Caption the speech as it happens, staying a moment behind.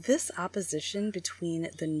This opposition between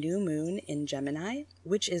the new moon in Gemini,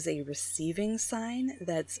 which is a receiving sign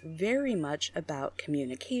that's very much about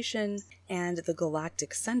communication, and the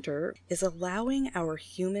galactic center, is allowing our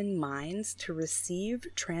human minds to receive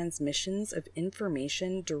transmissions of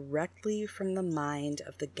information directly from the mind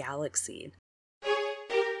of the galaxy.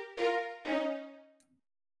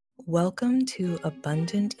 Welcome to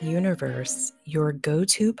Abundant Universe, your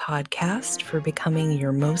go-to podcast for becoming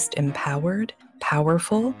your most empowered,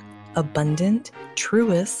 powerful, abundant,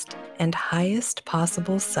 truest, and highest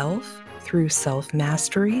possible self through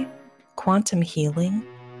self-mastery, quantum healing,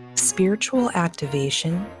 spiritual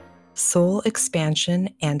activation, soul expansion,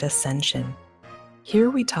 and ascension. Here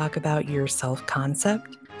we talk about your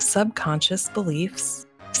self-concept, subconscious beliefs,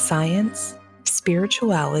 science,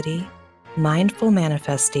 spirituality, mindful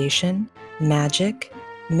manifestation, magic,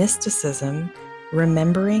 mysticism,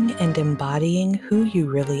 remembering and embodying who you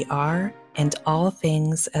really are, and all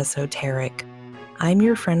things esoteric. I'm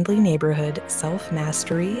your friendly neighborhood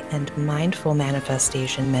self-mastery and mindful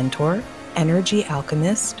manifestation mentor, energy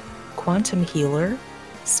alchemist, quantum healer,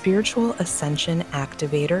 spiritual ascension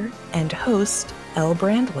activator, and host, Elle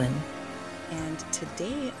Brandlin. And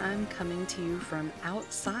today I'm coming to you from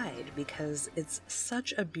outside because it's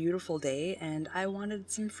such a beautiful day and I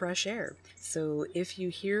wanted some fresh air. So if you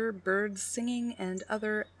hear birds singing and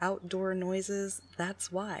other outdoor noises,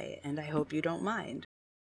 that's why, and I hope you don't mind.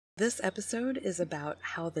 This episode is about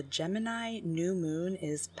how the Gemini new moon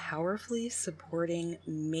is powerfully supporting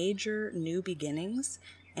major new beginnings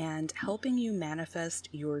and helping you manifest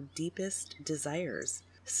your deepest desires.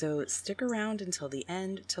 So stick around until the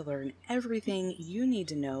end to learn everything you need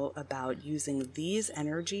to know about using these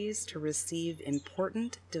energies to receive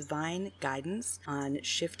important divine guidance on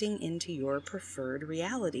shifting into your preferred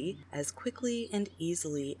reality as quickly and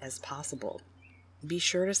easily as possible. Be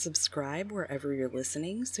sure to subscribe wherever you're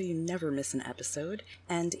listening so you never miss an episode.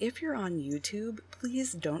 And if you're on YouTube,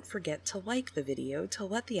 please don't forget to like the video to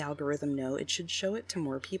let the algorithm know it should show it to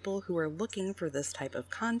more people who are looking for this type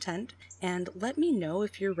of content. And let me know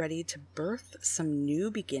if you're ready to birth some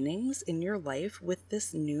new beginnings in your life with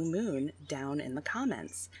this new moon down in the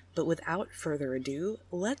comments. But without further ado,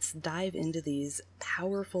 let's dive into these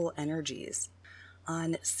powerful energies.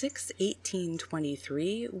 On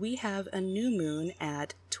 6/18/23, we have a new moon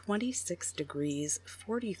at 26 degrees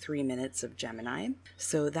 43 minutes of Gemini,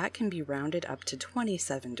 so that can be rounded up to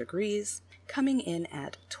 27 degrees, coming in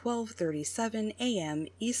at 12:37 a.m.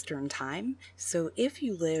 Eastern Time. So if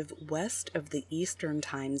you live west of the Eastern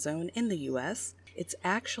Time Zone in the US, it's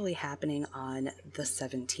actually happening on the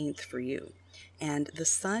 17th for you. And the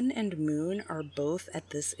sun and moon are both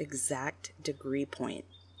at this exact degree point.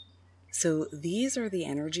 So these are the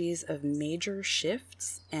energies of major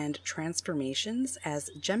shifts and transformations as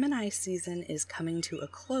Gemini season is coming to a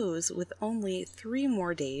close with only 3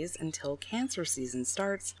 more days until Cancer season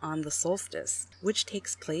starts on the solstice, which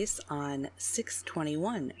takes place on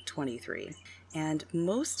 6/21/23. And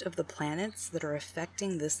most of the planets that are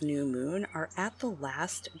affecting this new moon are at the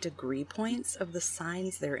last degree points of the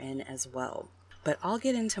signs they're in as well. But I'll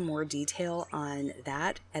get into more detail on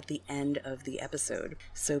that at the end of the episode.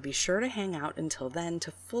 So be sure to hang out until then to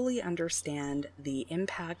fully understand the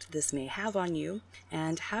impact this may have on you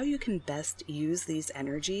and how you can best use these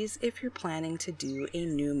energies if you're planning to do a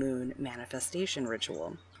new moon manifestation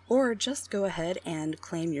ritual. Or just go ahead and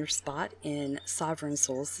claim your spot in Sovereign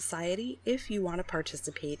Souls Society if you want to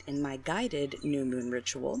participate in my guided new moon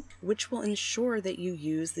ritual, which will ensure that you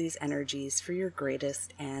use these energies for your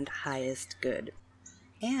greatest and highest good.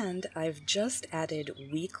 And I've just added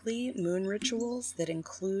weekly moon rituals that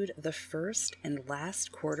include the first and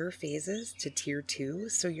last quarter phases to Tier 2,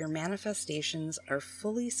 so your manifestations are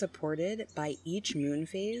fully supported by each moon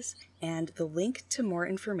phase, and the link to more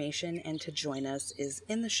information and to join us is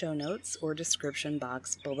in the show notes or description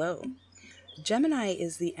box below. Gemini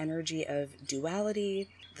is the energy of duality,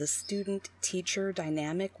 the student-teacher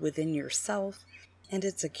dynamic within yourself, and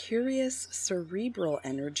it's a curious, cerebral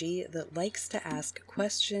energy that likes to ask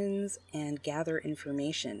questions and gather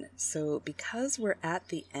information. So because we're at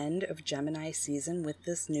the end of Gemini season with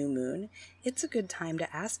this new moon, it's a good time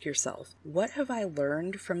to ask yourself, what have I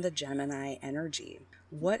learned from the Gemini energy?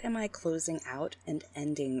 What am I closing out and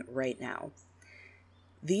ending right now?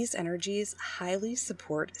 These energies highly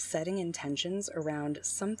support setting intentions around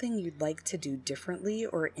something you'd like to do differently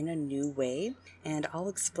or in a new way, and I'll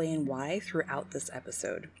explain why throughout this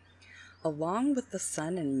episode. Along with the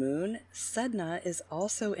sun and moon, Sedna is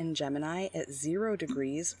also in Gemini at 0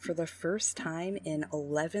 degrees for the first time in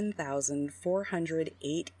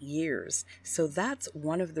 11,408 years. So that's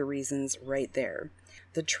one of the reasons right there.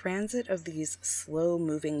 The transit of these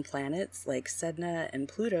slow-moving planets like Sedna and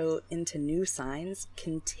Pluto into new signs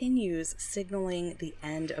continues signaling the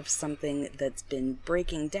end of something that's been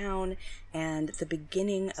breaking down and the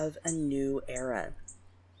beginning of a new era.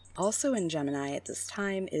 Also in Gemini at this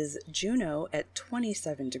time is Juno at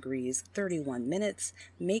 27 degrees 31 minutes,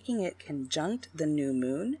 making it conjunct the new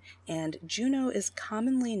moon, and Juno is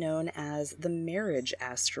commonly known as the marriage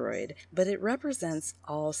asteroid, but it represents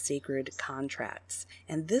all sacred contracts.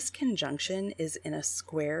 And this conjunction is in a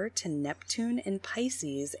square to Neptune in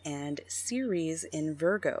Pisces and Ceres in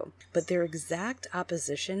Virgo, but their exact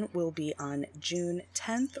opposition will be on June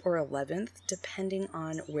 10th or 11th, depending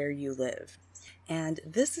on where you live. And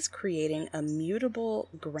this is creating a mutable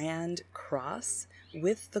grand cross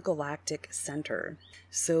with the galactic center.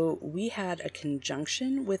 So we had a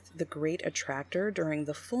conjunction with the great attractor during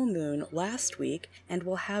the full moon last week, and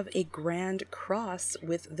we'll have a grand cross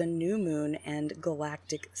with the new moon and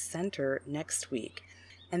galactic center next week.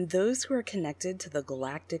 And those who are connected to the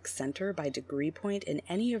galactic center by degree point in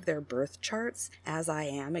any of their birth charts, as I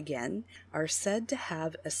am again, are said to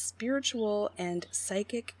have a spiritual and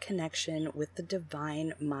psychic connection with the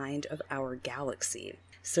divine mind of our galaxy.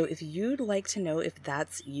 So if you'd like to know if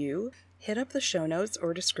that's you, hit up the show notes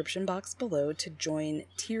or description box below to join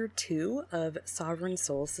Tier 2 of Sovereign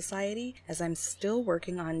Soul Society, as I'm still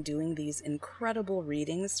working on doing these incredible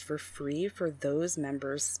readings for free for those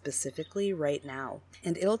members specifically right now.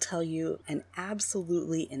 And it'll tell you an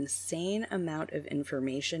absolutely insane amount of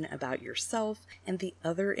information about yourself and the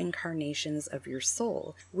other incarnations of your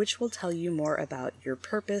soul, which will tell you more about your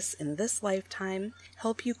purpose in this lifetime,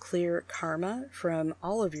 help you clear karma from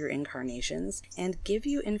all of your incarnations, and give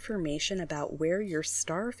you information about where your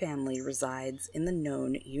star family resides in the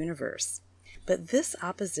known universe. But this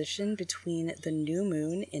opposition between the new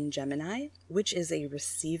moon in Gemini, which is a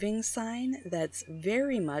receiving sign that's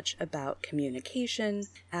very much about communication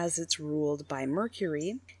as it's ruled by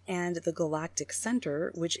Mercury, and the galactic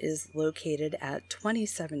center, which is located at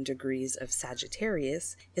 27 degrees of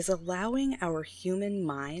Sagittarius, is allowing our human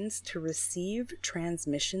minds to receive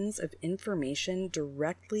transmissions of information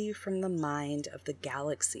directly from the mind of the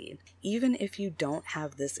galaxy, even if you don't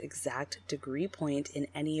have this exact degree point in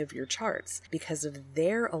any of your charts, because of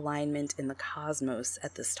their alignment in the cosmos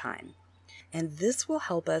at this time. And this will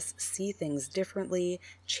help us see things differently,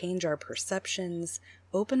 change our perceptions,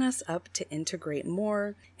 open us up to integrate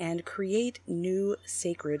more, and create new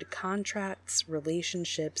sacred contracts,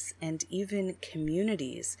 relationships, and even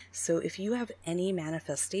communities. So if you have any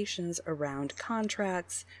manifestations around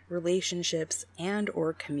contracts, relationships,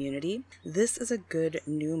 and/or community, this is a good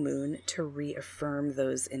new moon to reaffirm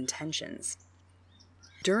those intentions.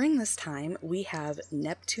 During this time, we have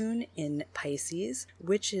Neptune in Pisces,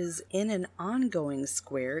 which is in an ongoing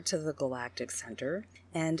square to the galactic center,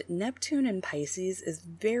 and Neptune in Pisces is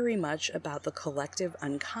very much about the collective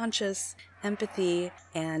unconscious, empathy,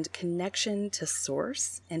 and connection to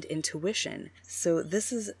source and intuition. So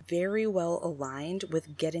this is very well aligned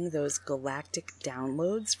with getting those galactic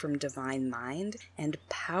downloads from Divine Mind and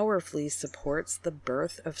powerfully supports the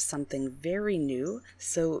birth of something very new.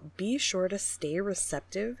 So be sure to stay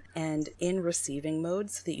receptive and in receiving mode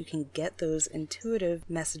so that you can get those intuitive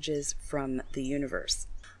messages from the universe.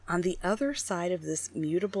 On the other side of this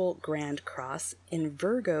mutable grand cross in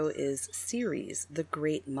Virgo is Ceres, the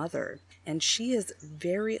Great Mother, and she is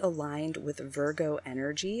very aligned with Virgo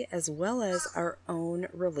energy as well as our own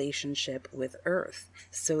relationship with Earth.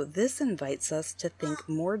 So this invites us to think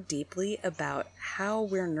more deeply about how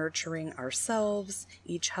we're nurturing ourselves,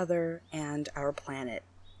 each other, and our planet.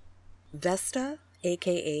 Vesta,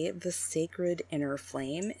 aka the sacred inner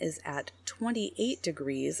flame, is at 28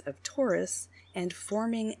 degrees of Taurus and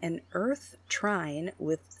forming an Earth trine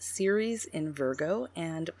with Ceres in Virgo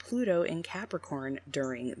and Pluto in Capricorn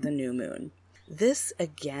during the new moon. This,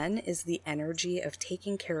 again, is the energy of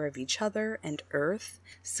taking care of each other and Earth,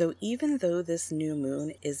 so even though this new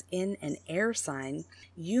moon is in an air sign,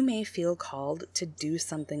 you may feel called to do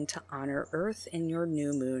something to honor Earth in your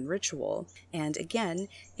new moon ritual. And again,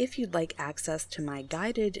 if you'd like access to my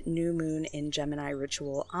guided new moon in Gemini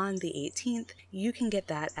ritual on the 18th, you can get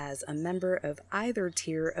that as a member of either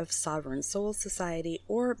tier of Sovereign Soul Society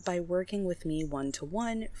or by working with me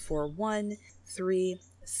one-to-one for 1, 3,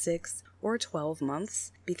 6, or 12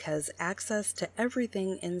 months, because access to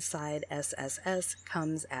everything inside SSS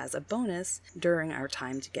comes as a bonus during our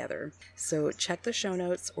time together. So check the show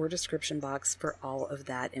notes or description box for all of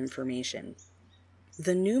that information.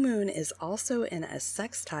 The new moon is also in a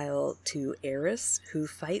sextile to Eris, who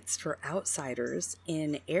fights for outsiders,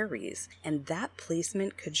 in Aries, and that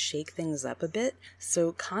placement could shake things up a bit,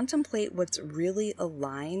 so contemplate what's really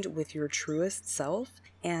aligned with your truest self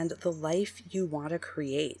and the life you want to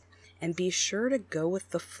create, and be sure to go with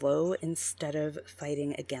the flow instead of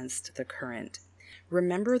fighting against the current.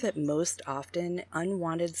 Remember that most often,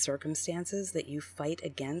 unwanted circumstances that you fight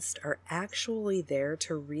against are actually there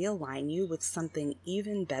to realign you with something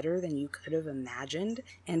even better than you could have imagined,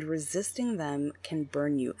 and resisting them can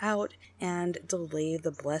burn you out and delay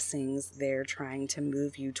the blessings they're trying to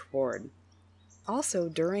move you toward. Also,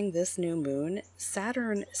 during this new moon,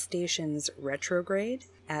 Saturn stations retrograde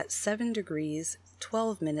at 7 degrees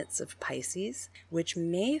 12 minutes of Pisces, which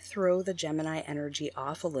may throw the Gemini energy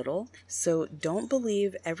off a little, so don't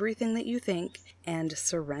believe everything that you think and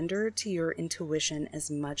surrender to your intuition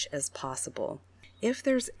as much as possible. If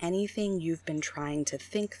there's anything you've been trying to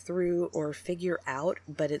think through or figure out,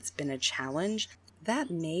 but it's been a challenge,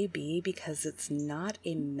 that may be because it's not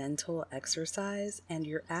a mental exercise and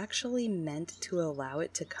you're actually meant to allow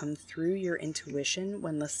it to come through your intuition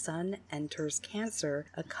when the sun enters Cancer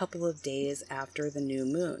a couple of days after the new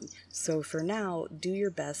moon. So for now, do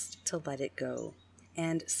your best to let it go.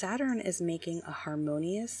 And Saturn is making a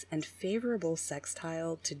harmonious and favorable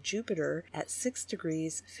sextile to Jupiter at 6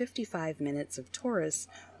 degrees 55 minutes of Taurus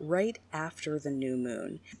right after the new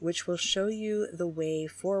moon, which will show you the way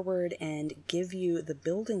forward and give you the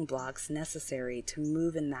building blocks necessary to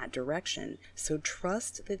move in that direction. So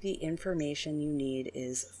trust that the information you need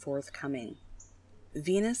is forthcoming.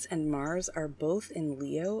 Venus and Mars are both in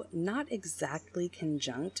Leo, not exactly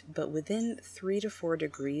conjunct, but within 3 to 4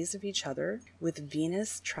 degrees of each other, with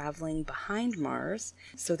Venus traveling behind Mars,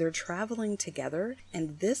 so they're traveling together,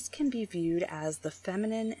 and this can be viewed as the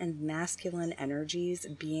feminine and masculine energies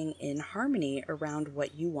being in harmony around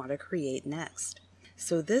what you want to create next.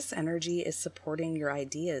 So this energy is supporting your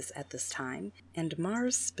ideas at this time, and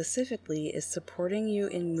Mars specifically is supporting you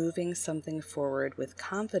in moving something forward with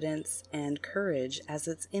confidence and courage, as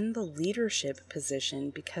it's in the leadership position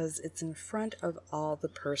because it's in front of all the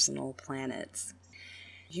personal planets.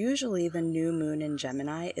 Usually the new moon in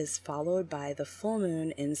Gemini is followed by the full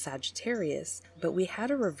moon in Sagittarius, but we had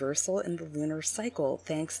a reversal in the lunar cycle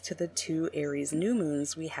thanks to the 2 Aries new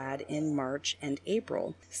moons we had in March and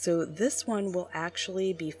April. So this one will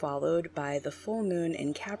actually be followed by the full moon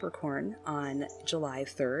in Capricorn on July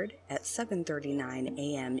 3rd at 7:39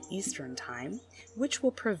 a.m. Eastern Time, which will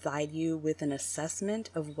provide you with an assessment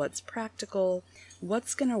of what's practical,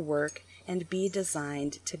 what's going to work, and be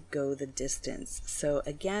designed to go the distance. So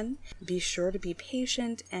again, be sure to be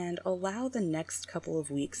patient and allow the next couple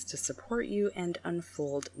of weeks to support you and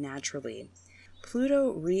unfold naturally.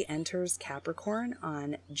 Pluto re-enters Capricorn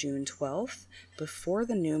on June 12th, before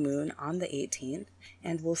the new moon on the 18th,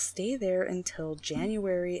 and will stay there until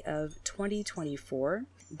January of 2024,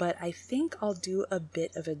 but I think I'll do a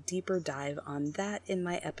bit of a deeper dive on that in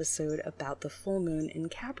my episode about the full moon in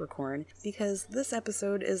Capricorn, because this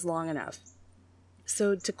episode is long enough.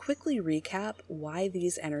 So to quickly recap why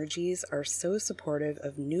these energies are so supportive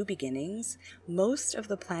of new beginnings, most of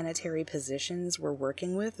the planetary positions we're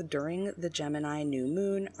working with during the Gemini new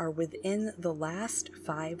moon are within the last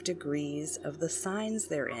 5 degrees of the signs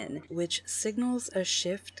they're in, which signals a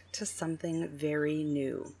shift to something very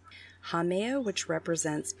new. Haumea, which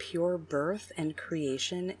represents pure birth and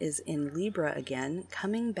creation, is in Libra again,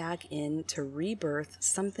 coming back in to rebirth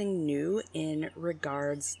something new in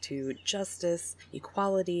regards to justice,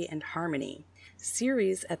 equality, and harmony.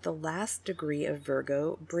 Ceres at the last degree of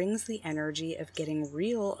Virgo brings the energy of getting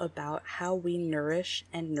real about how we nourish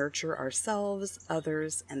and nurture ourselves,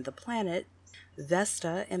 others, and the planet.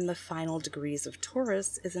 Vesta in the final degrees of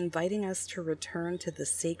Taurus is inviting us to return to the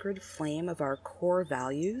sacred flame of our core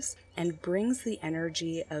values and brings the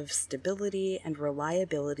energy of stability and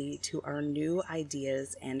reliability to our new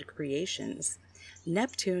ideas and creations.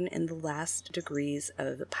 Neptune in the last degrees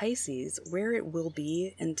of Pisces, where it will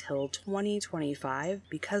be until 2025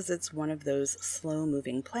 because it's one of those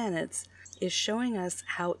slow-moving planets, is showing us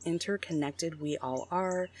how interconnected we all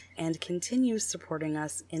are and continues supporting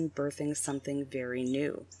us in birthing something very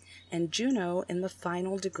new. And Juno in the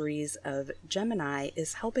final degrees of Gemini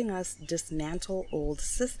is helping us dismantle old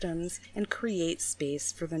systems and create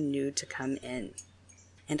space for the new to come in.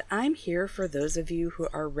 And I'm here for those of you who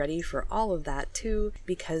are ready for all of that too,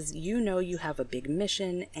 because you know you have a big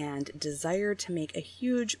mission and desire to make a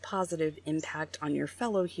huge positive impact on your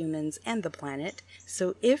fellow humans and the planet.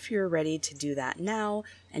 So if you're ready to do that now,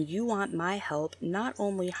 and you want my help not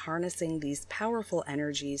only harnessing these powerful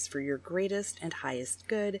energies for your greatest and highest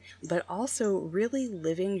good, but also really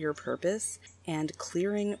living your purpose and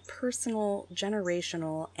clearing personal,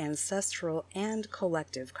 generational, ancestral, and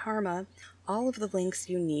collective karma, all of the links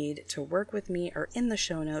you need to work with me are in the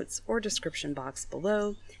show notes or description box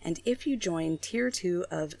below. And if you join Tier 2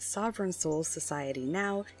 of Sovereign Soul Society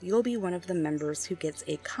now, you'll be one of the members who gets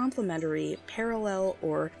a complimentary parallel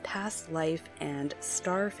or past life and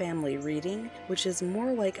star family reading, which is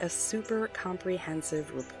more like a super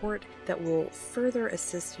comprehensive report that will further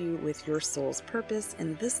assist you with your soul's purpose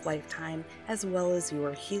in this lifetime as well as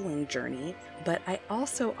your healing journey. But I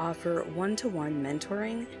also offer one-to-one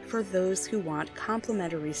mentoring for those who want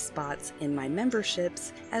complimentary spots in my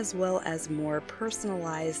memberships, as well as more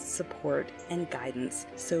personalized support and guidance.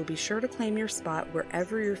 So be sure to claim your spot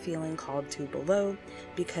wherever you're feeling called to below,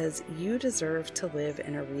 because you deserve to live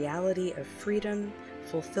in a reality of freedom,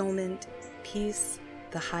 fulfillment, peace,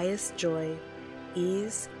 the highest joy,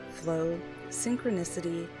 ease, flow,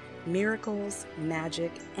 synchronicity, miracles,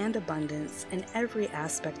 magic, and abundance in every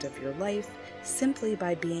aspect of your life, simply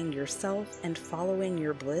by being yourself and following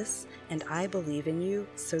your bliss. And I believe in you,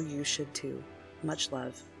 so you should too. Much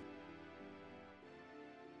love.